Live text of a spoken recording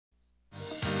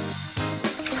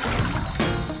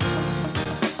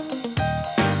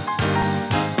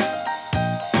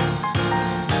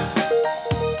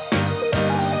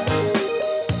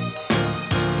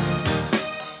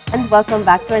welcome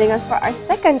back. Joining us for our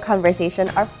second conversation,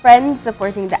 our friends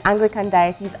supporting the Anglican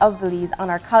Diocese of Belize. On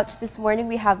our couch this morning,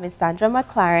 we have Miss Sandra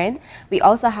McClaren. We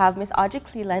also have Miss Audrey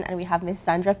Cleland, and we have Miss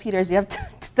Sandra Peters. We have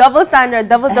double Sandra,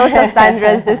 double dose of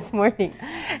Sandras this morning.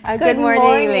 Good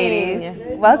morning,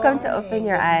 ladies. Welcome to Open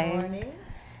Your Eyes.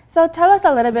 So tell us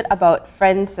a little bit about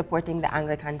Friends Supporting the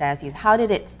Anglican Diocese. How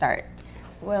did it start?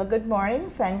 Well, good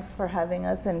morning. Thanks for having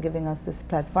us and giving us this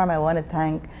platform. I want to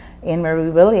thank Anne-Marie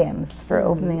Williams for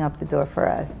opening up the door for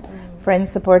us.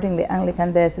 Friends Supporting the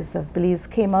Anglican Diocese of Belize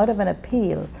came out of an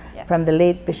appeal from the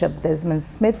late Bishop Desmond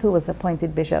Smith, who was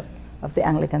appointed Bishop of the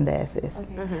Anglican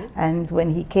Diocese. And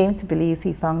when he came to Belize,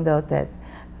 he found out that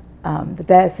the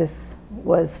diocese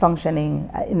was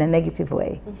functioning in a negative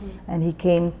way. And he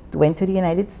went to the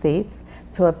United States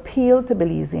to appeal to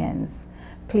Belizeans,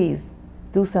 please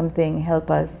do something, help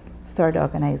us start an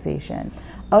organization.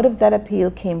 Out of that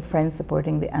appeal came Friends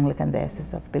Supporting the Anglican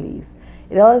Diocese of Belize.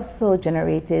 It also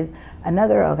generated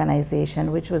another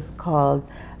organization which was called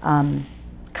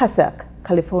CASAC,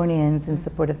 Californians in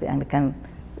Support of the Anglican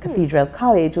Cathedral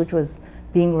College, which was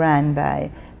being run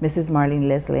by Mrs. Marlene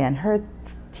Leslie and her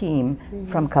team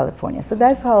from California. So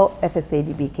that's how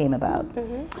FSADB came about.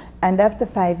 And after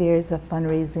 5 years of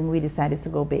fundraising, we decided to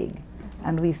go big.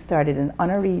 And we started an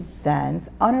honoree dance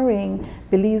honoring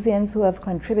Belizeans who have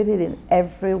contributed in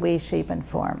every way, shape, and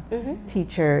form.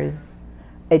 Teachers,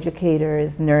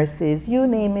 educators, nurses, you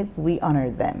name it, we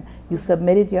honored them. You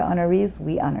submitted your honorees,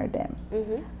 we honored them.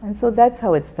 And so that's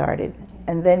how it started.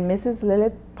 And then Mrs.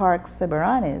 Lilith Parks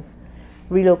Sabaranes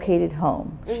relocated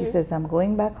home. She says, I'm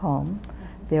going back home.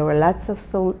 There were lots of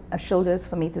shoulders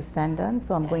for me to stand on,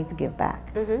 so I'm going to give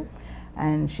back.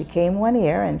 And she came one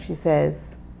year and she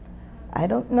says, I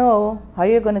don't know how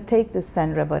you're going to take this,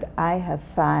 Sandra, but I have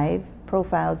 5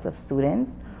 profiles of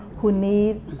students who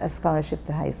need a scholarship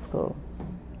to high school.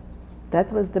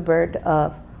 That was the birth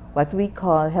of what we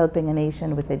call helping a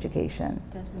nation with education.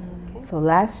 So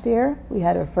last year, we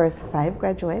had our first 5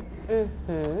 graduates,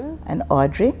 and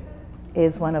Audrey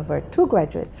is one of our 2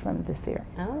 graduates from this year.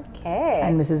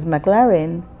 And Mrs.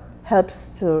 McClaren helps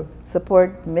to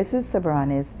support Mrs.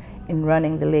 Sabranes in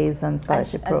running the Liaison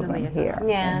Scholarship Program here.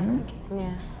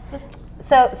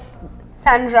 So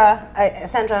Sandra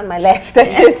on my left, I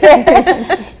should say.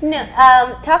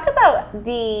 Talk about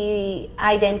the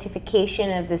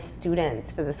identification of the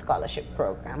students for the scholarship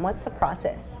program. What's the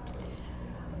process?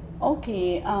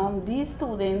 Okay, these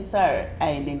students are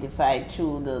identified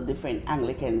through the different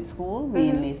Anglican schools,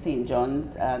 mainly St.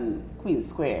 John's and Queen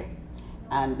Square.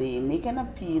 And they make an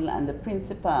appeal, and the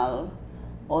principal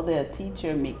or their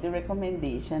teacher make the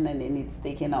recommendation, and then it's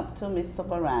taken up to Ms.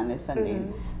 Soberanis and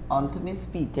then on to Ms.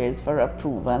 Peters for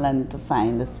approval and to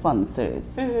find the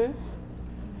sponsors.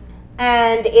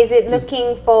 And is it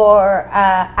looking for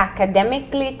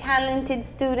academically talented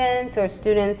students or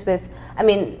students with, I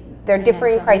mean, there are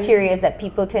different criteria that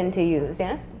people tend to use,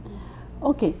 yeah?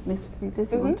 Okay, Ms.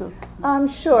 Peters, you want to?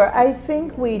 Sure. I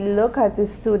think we look at the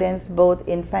students both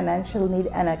in financial need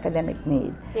and academic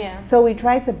need. So we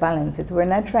try to balance it. We're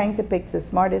not trying to pick the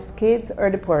smartest kids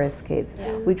or the poorest kids.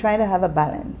 We try to have a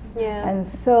balance. And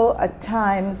so at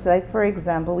times, like for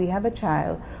example, we have a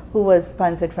child who was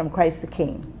sponsored from Christ the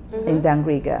King in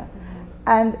Dangriga.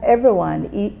 And everyone,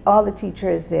 all the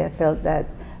teachers there felt that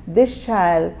this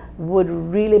child would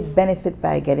really benefit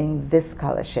by getting this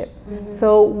scholarship.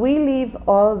 So we leave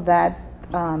all that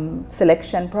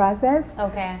selection process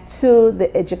to the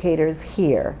educators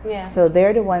here. So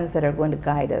they're the ones that are going to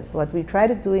guide us. What we try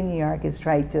to do in New York is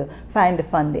try to find the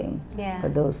funding for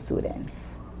those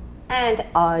students. And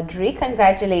Audrey,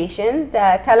 congratulations.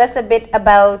 Tell us a bit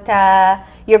about,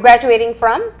 you're graduating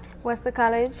from? Wesley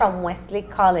College. From Wesley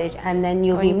College, and then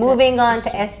you'll be moving on to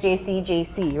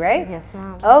SJCJC, right? Yes,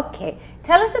 ma'am. Okay.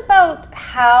 Tell us about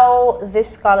how this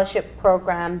scholarship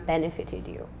program benefited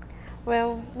you.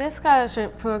 Well, this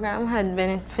scholarship program had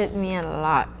benefited me a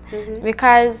lot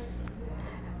because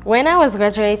when I was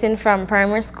graduating from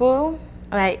primary school,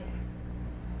 like,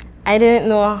 I didn't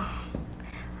know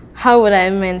how would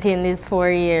I maintain these 4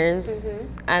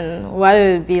 years and what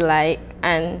it would be like.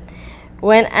 And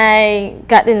when I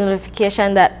got the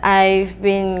notification that I've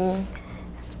been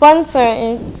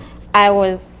sponsored, I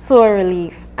was so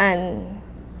relieved, and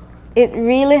it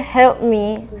really helped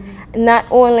me not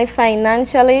only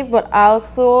financially but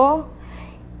also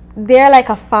they're like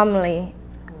a family.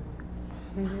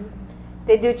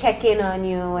 They do check in on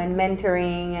you and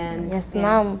mentoring and yes,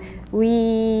 ma'am.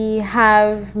 We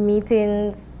have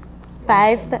meetings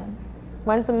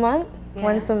once a month.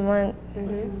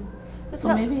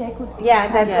 So maybe I could.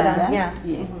 Yeah, that's what I'm. Yeah.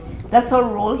 Yes. that's our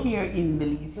role here in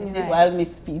Belize. Right. While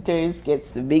Miss Peters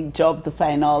gets the big job to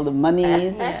find all the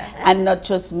monies, and not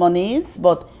just monies,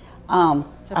 but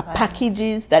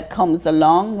packages that comes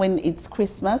along when it's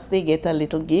Christmas. They get a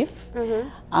little gift.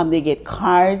 They get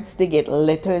cards. They get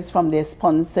letters from their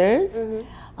sponsors.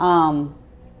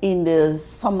 In the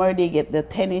summer, they get the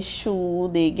tennis shoe.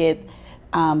 They get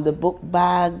the book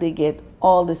bag. They get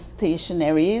all the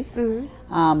stationaries,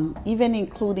 even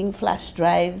including flash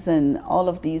drives and all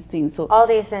of these things. So all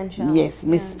the essentials. yes,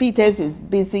 Miss Peters is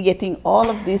busy getting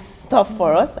all of this stuff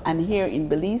for us. And here in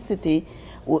Belize City,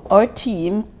 our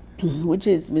team, which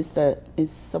is Ms.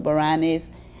 Soberanes,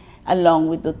 along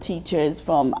with the teachers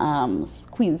from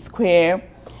Queen Square,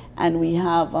 and we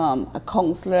have a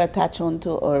counselor attached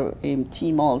onto our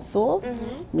team also,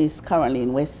 Miss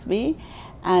Caroline Westby.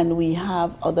 And we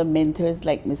have other mentors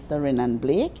like Mr. Renan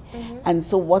Blake. And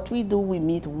so what we do, we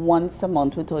meet once a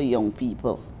month with our young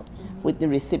people, with the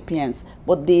recipients,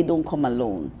 but they don't come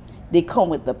alone. They come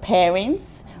with the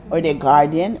parents or their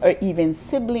guardian, or even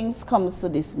siblings comes to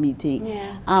this meeting.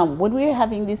 When we're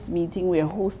having this meeting, we're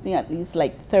hosting at least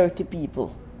like 30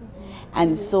 people.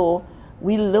 And so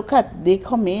we look at, they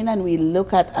come in and we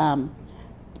look at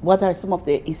what are some of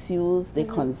their issues, their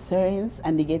concerns,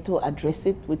 and they get to address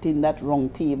it within that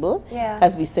round table,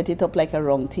 because we set it up like a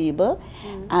round table,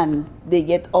 and they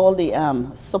get all the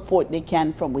support they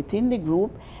can from within the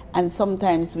group. And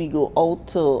sometimes we go out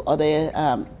to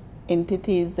other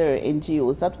entities or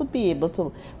NGOs that would be able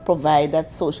to provide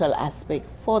that social aspect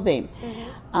for them.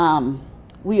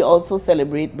 We also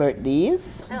celebrate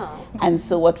birthdays, and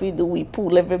so what we do, we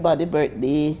pool everybody's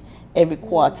birthday every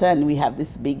quarter, and we have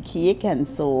this big cake, and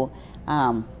so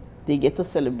they get to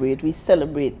celebrate. We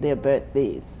celebrate their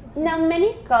birthdays. Now,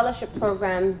 many scholarship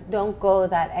programs don't go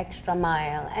that extra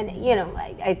mile, and you know,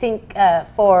 I think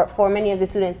for many of the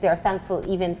students, they are thankful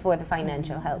even for the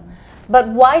financial help. But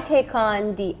why take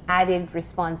on the added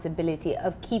responsibility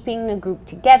of keeping the group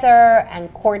together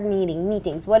and coordinating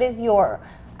meetings? What is your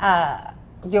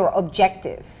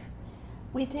objective?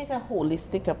 We take a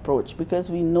holistic approach because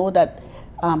we know that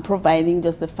providing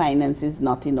just the finance is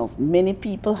not enough. Many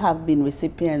people have been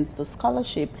recipients to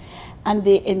scholarship and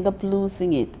they end up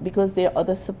losing it because there are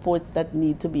other supports that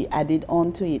need to be added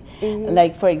onto it.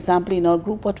 Like, for example, in our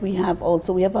group, what we have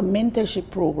also, we have a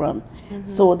mentorship program.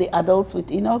 So the adults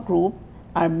within our group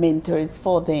are mentors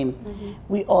for them.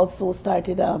 We also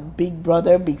started a big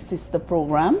brother, big sister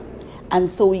program. And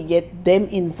so we get them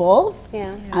involved.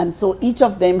 And so each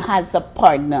of them has a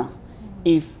partner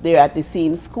if they're at the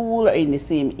same school or in the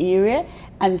same area.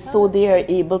 And so they are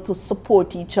able to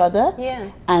support each other.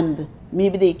 And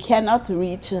maybe they cannot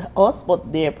reach us,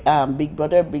 but their big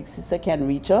brother, big sister can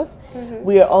reach us.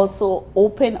 We are also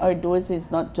open, our doors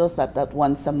is not just at that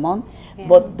once a month,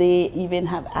 but they even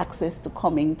have access to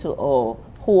coming to our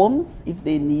homes if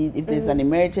they need, if there's an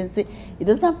emergency. It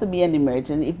doesn't have to be an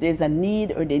emergency. If there's a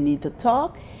need or they need to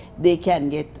talk, they can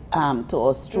get to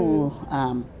us through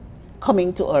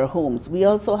coming to our homes. We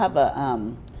also have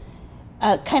a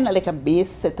kind of like a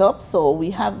base setup. So we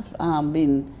have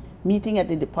been meeting at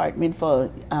the Department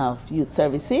for Youth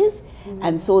Services,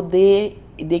 and so they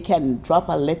can drop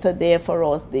a letter there for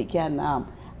us. They can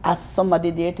ask somebody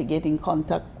there to get in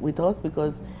contact with us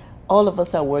because all of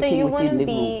us are working within the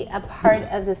group. So you want to be a part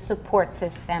of the support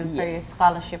system for your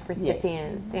scholarship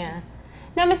recipients.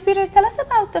 Now, Ms. Peters, tell us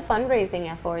about the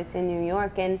fundraising efforts in New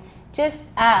York and just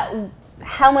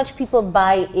how much people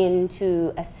buy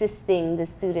into assisting the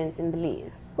students in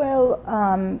Belize. Well,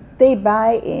 they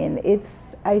buy in.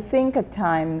 It's, I think at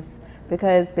times,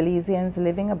 because Belizeans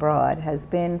living abroad has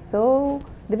been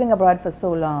living abroad for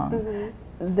so long,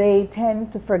 they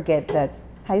tend to forget that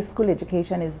high school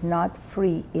education is not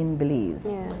free in Belize.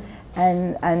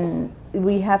 And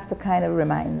we have to kind of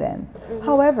remind them.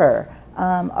 However,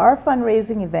 our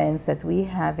fundraising events that we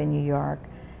have in New York,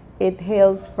 it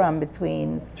hails from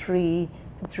between 3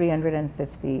 to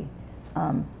 350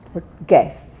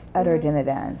 guests at our dinner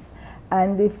dance.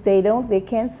 And if they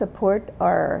can't support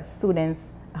our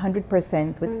students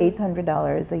 100% with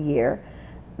 $800 a year,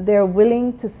 they're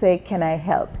willing to say, can I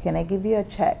help? Can I give you a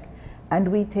check? And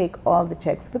we take all the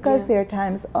checks because there are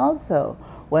times also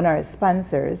when our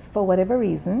sponsors, for whatever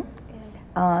reason,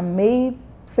 may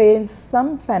face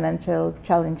some financial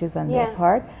challenges on their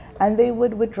part, and they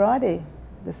would withdraw the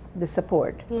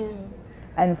support.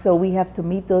 And so we have to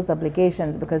meet those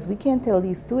obligations because we can't tell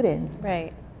these students,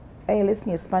 hey, listen,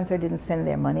 your sponsor didn't send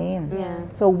their money,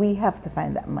 and so we have to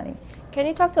find that money. Can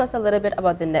you talk to us a little bit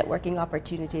about the networking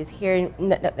opportunities here,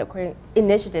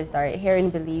 initiatives, here in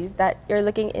Belize that you're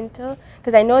looking into?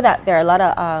 Because I know that there are a lot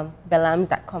of Belams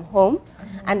that come home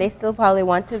and they still probably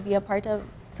want to be a part of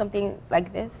something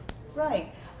like this?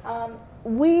 Right.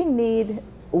 We in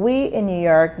New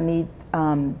York need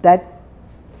that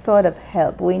sort of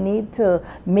help. We need to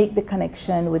make the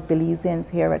connection with Belizeans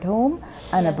here at home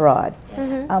and abroad.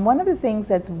 One of the things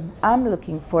that I'm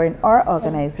looking for in our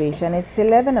organization, it's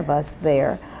 11 of us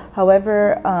there.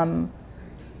 However,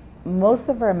 most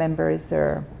of our members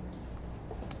are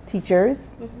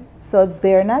teachers, so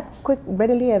they're not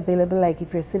readily available like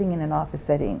if you're sitting in an office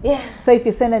setting. So if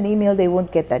you send an email, they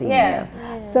won't get that email.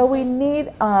 So we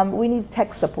need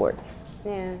tech supports.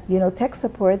 You know, tech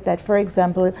support that, for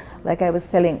example, like I was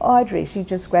telling Audrey, she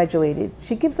just graduated.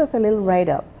 She gives us a little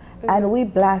write-up and we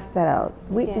blast that out.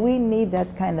 We need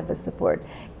that kind of a support.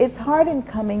 It's hard in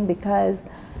coming because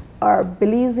our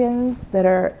Belizeans that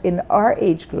are in our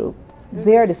age group,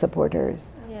 they're the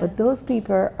supporters. But those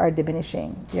people are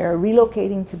diminishing. They're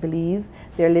relocating to Belize.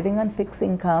 They're living on fixed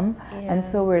income, and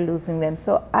so we're losing them.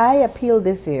 So I appeal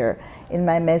this year in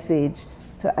my message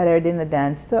to Other Dinner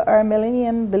Dance to our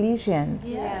Millennium Belizeans,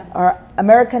 our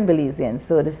American Belizeans,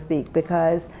 so to speak,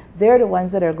 because they're the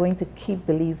ones that are going to keep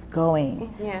Belize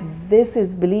going. This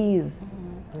is Belize.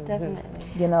 Definitely.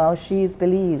 You know, she's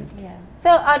Belize. So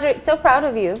Audrey, so proud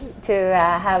of you to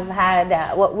have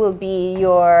had what will be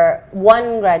your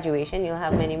one graduation. You'll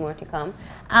have many more to come.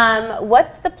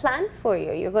 What's the plan for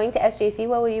you? You're going to SJC.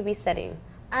 What will you be studying?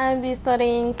 I'll be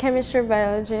studying chemistry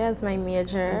biology as my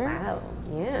major. Wow.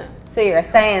 Yeah. So you're a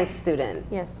science student.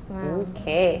 Yes, ma'am.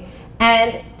 Okay.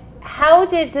 And how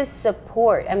did this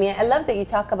support? I mean, I love that you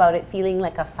talk about it feeling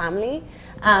like a family,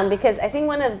 because I think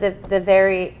one of the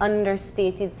very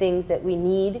understated things that we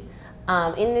need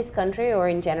in this country or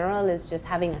in general is just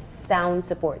having a sound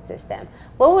support system.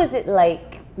 What was it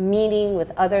like meeting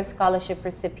with other scholarship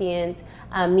recipients,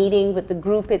 meeting with the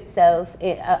group itself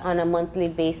on a monthly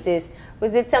basis?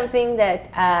 Was it something that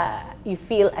you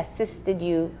feel assisted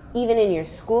you even in your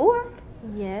schoolwork?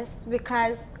 Yes,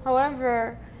 because,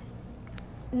 however,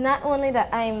 not only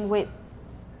that I'm with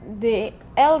the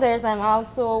elders, I'm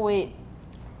also with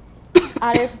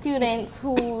other students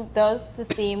who does the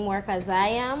same work as I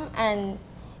am, and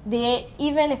they,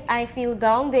 even if I feel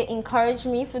down, they encourage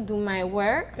me to do my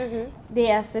work.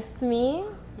 They assist me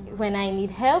when I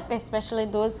need help, especially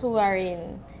those who are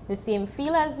in the same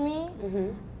field as me,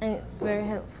 and it's very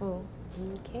helpful.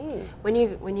 Okay. When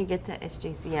you get to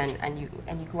SJC and you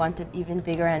go on to even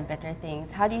bigger and better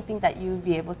things, how do you think that you'll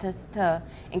be able to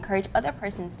encourage other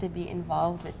persons to be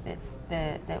involved with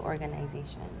the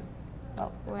organization?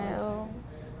 Well,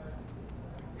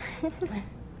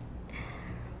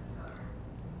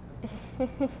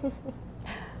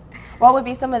 what would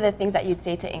be some of the things that you'd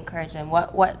say to encourage them?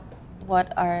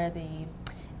 What are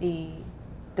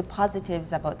the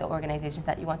positives about the organization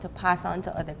that you want to pass on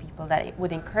to other people that it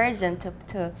would encourage them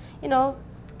to you know,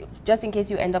 just in case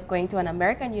you end up going to an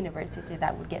American university,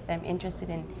 that would get them interested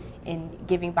in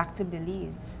giving back to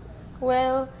Belize?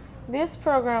 Well, this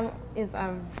program is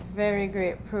a very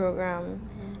great program,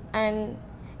 and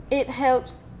it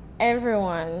helps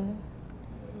everyone.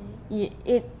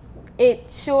 It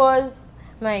shows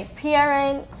my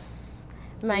parents,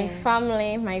 my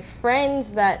family, my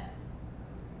friends that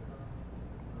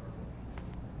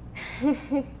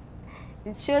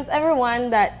it shows everyone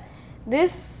that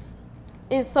this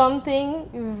is something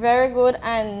very good,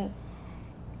 and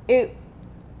it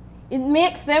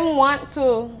makes them want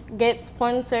to get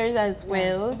sponsored as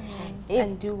well.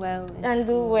 And do well.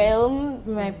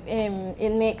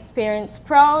 It makes parents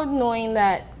proud knowing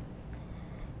that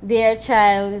their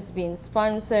child is being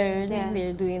sponsored,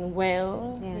 they're doing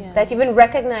well. That you've been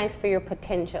recognized for your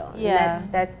potential.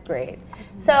 That's great.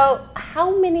 So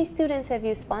how many students have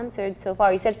you sponsored so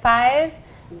far? You said 5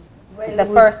 the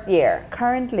first year.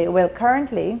 Currently,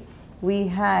 we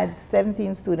had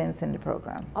 17 students in the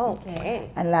program. Okay.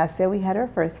 And last year we had our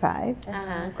first 5.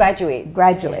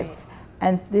 Graduates.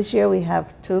 And this year we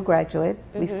have 2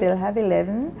 graduates. We still have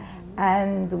 11.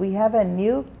 And we have a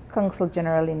new Consul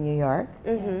General in New York,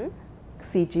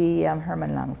 CG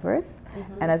Herman Longsworth.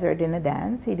 And at our dinner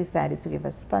dance, he decided to give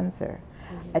us a sponsor.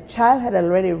 A child had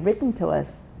already written to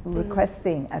us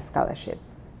requesting a scholarship.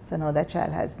 So now that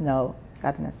child has now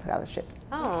gotten a scholarship.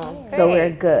 Oh, so we're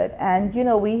good. And you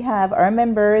know, we have, our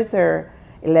members are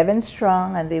 11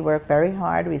 strong and they work very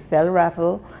hard. We sell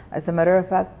raffle. As a matter of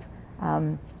fact,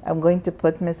 I'm going to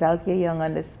put Miss Althea Young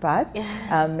on the spot.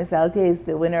 Miss Althea is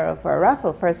the winner of our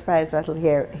raffle, first prize raffle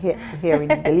here in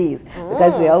Belize,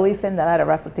 because we always send a lot of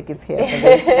raffle tickets here for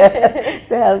them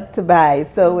to help to buy.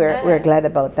 So we're glad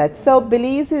about that. So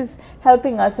Belize is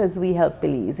helping us as we help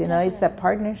Belize. You know, it's a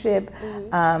partnership,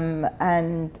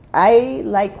 and I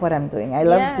like what I'm doing. I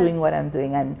love doing what I'm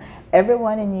doing, and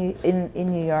everyone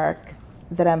in New York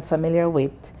that I'm familiar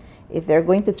with. If they're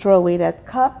going to throw away that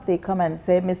cup, they come and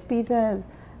say, Miss Peters,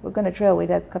 we're going to throw away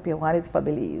that cup. You want it for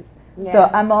Belize. Yeah. So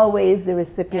I'm always the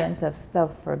recipient of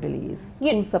stuff for Belize,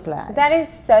 school supplies. That is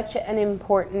such an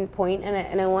important point,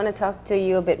 and I want to talk to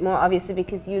you a bit more, obviously,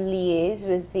 because you liaise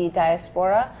with the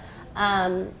diaspora.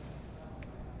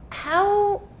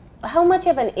 How much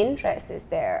of an interest is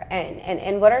there,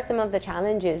 and what are some of the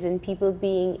challenges in people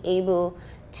being able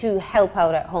to help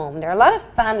out at home? There are a lot of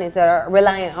families that are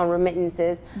reliant on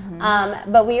remittances,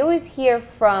 but we always hear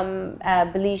from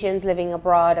Belizeans living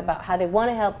abroad about how they want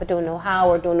to help but don't know how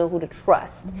or don't know who to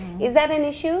trust. Is that an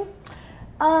issue?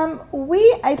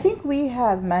 I think we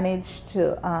have managed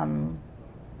to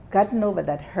gotten over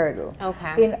that hurdle.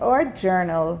 Okay. In our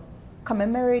journal,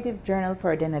 commemorative journal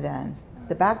for dinner dance,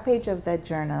 the back page of that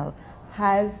journal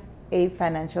has a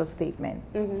financial statement.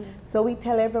 So we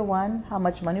tell everyone how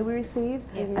much money we receive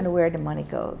and where the money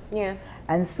goes. Yeah.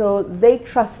 And so they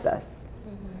trust us.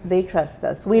 They trust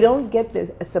us. We don't get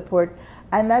the support,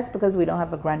 and that's because we don't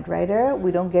have a grant writer.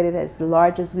 We don't get it as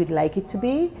large as we'd like it to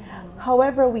be.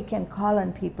 However, we can call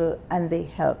on people and they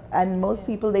help. And most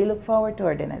people, they look forward to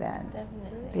our dinner dance.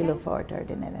 Definitely. They look forward to our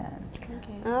dinner dance.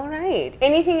 Okay. All right.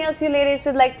 Anything else you ladies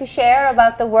would like to share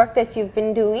about the work that you've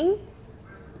been doing?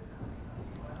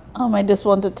 I just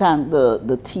want to thank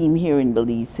the team here in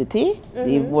Belize City.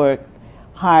 They've worked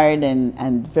hard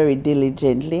and very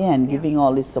diligently and giving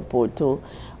all this support to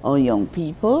our young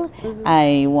people.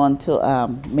 I want to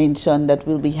mention that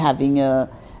we'll be having a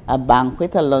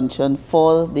banquet, a luncheon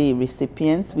for the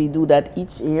recipients. We do that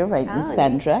each year, right, Miss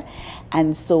Sandra?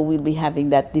 And so we'll be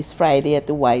having that this Friday at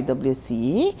the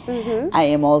YWCA. I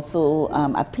am also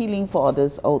appealing for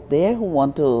others out there who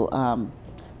want to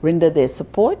render their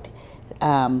support.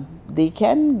 They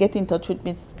can get in touch with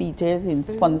Ms. Peters in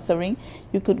sponsoring.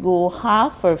 You could go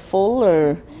half or full,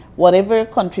 or whatever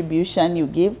contribution you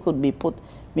give could be put.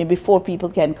 Maybe 4 people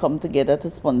can come together to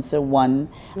sponsor one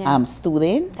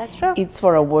student. That's true. It's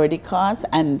for a worthy cause,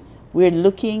 and we're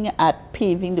looking at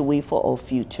paving the way for our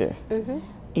future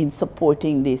in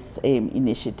supporting this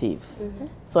initiative.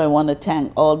 So I want to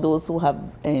thank all those who have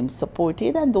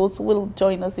supported and those who will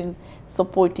join us in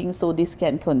supporting so this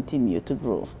can continue to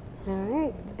grow. All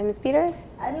right. And Ms. Peters?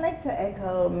 I'd like to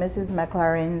echo Mrs.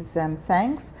 McClaren's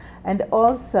thanks. And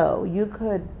also,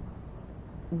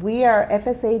 we are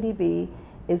FSADB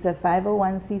is a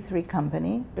 501c3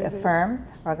 company, a firm,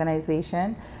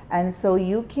 organization. And so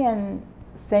you can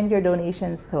send your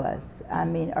donations to us. I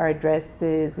mean, our address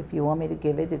is, if you want me to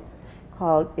give it, the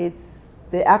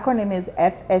acronym is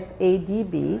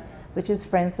FSADB, which is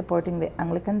Friends Supporting the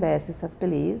Anglican Diocese of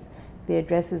Belize. The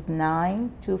address is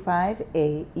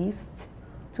 925A East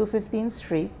 215th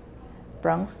Street,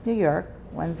 Bronx, New York,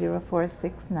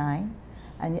 10469.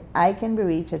 And I can be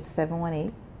reached at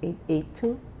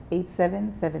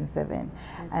 718-882-8777.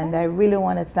 And I really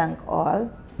want to thank all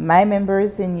my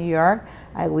members in New York.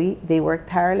 They work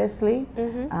tirelessly.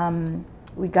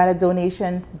 We got a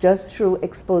donation just through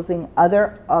exposing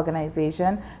other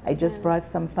organizations. I just brought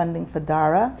some funding for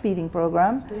DARA feeding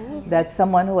program. That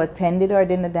someone who attended our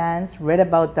dinner dance read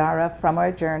about DARA from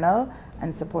our journal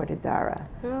and supported DARA.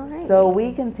 So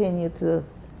we continue to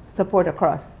support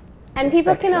across. And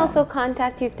people can also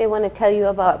contact you if they want to tell you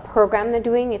about a program they're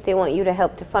doing, if they want you to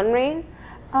help to fundraise.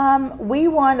 We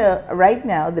want to, right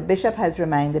now, the Bishop has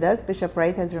reminded us, Bishop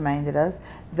Wright has reminded us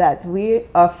that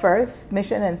our first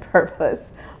mission and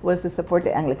purpose was to support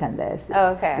the Anglican Diocese.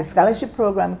 Okay. The scholarship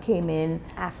program came in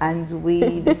and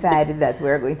we decided that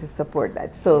we're going to support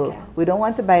that. So we don't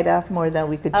want to bite off more than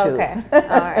we could chew. Okay,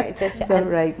 all right. So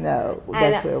right now,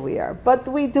 that's where we are. But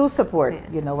we do support,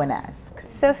 when asked.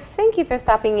 So thank you for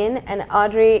stopping in. And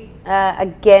Audrey,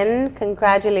 again,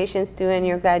 congratulations to you on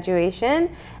your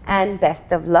graduation. And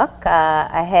best of luck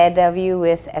ahead of you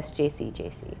with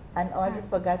SJCJC. And Audrey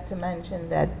forgot to mention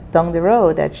that down the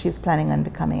road that she's planning on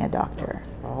becoming a doctor.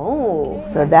 Oh,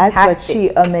 so that's what she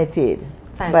omitted.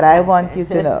 Fantastic. But I want you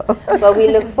to know. Well, we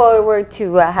look forward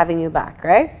to having you back,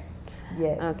 right?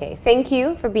 Yes. Okay. Thank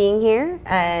you for being here,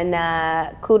 and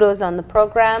kudos on the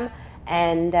program.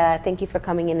 And thank you for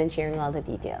coming in and sharing all the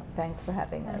details. Thanks for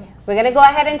having us. We're going to go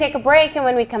ahead and take a break. And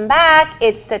when we come back,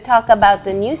 it's to talk about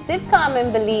the new sitcom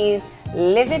in Belize,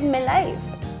 Living My Life.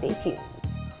 Stay tuned.